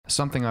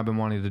Something I've been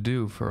wanting to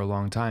do for a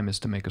long time is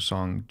to make a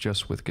song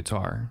just with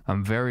guitar.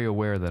 I'm very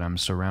aware that I'm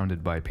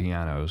surrounded by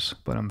pianos,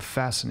 but I'm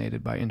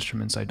fascinated by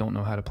instruments I don't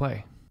know how to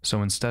play.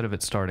 So instead of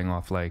it starting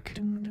off like,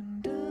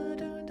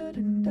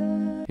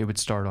 it would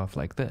start off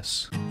like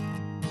this.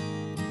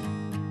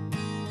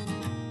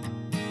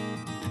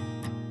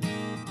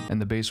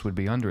 And the bass would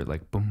be under it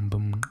like boom,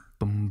 boom,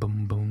 boom,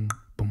 boom, boom,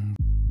 boom.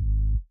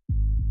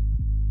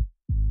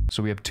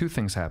 So we have two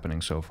things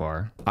happening so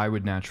far. I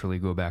would naturally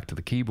go back to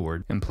the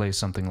keyboard and play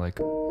something like,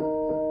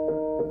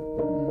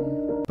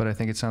 but I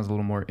think it sounds a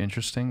little more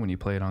interesting when you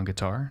play it on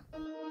guitar.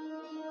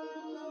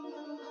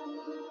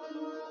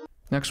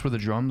 Next were the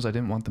drums. I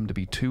didn't want them to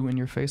be too in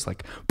your face,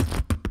 like,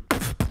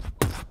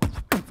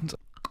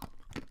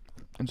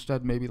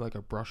 instead maybe like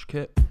a brush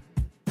kit.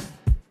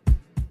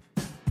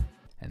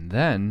 And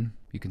then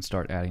you can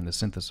start adding the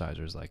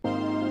synthesizers like,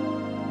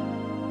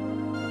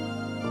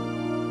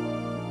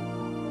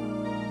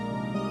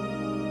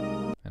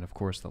 and of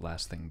course the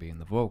last thing being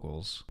the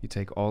vocals. You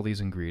take all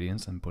these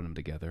ingredients and put them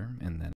together, and then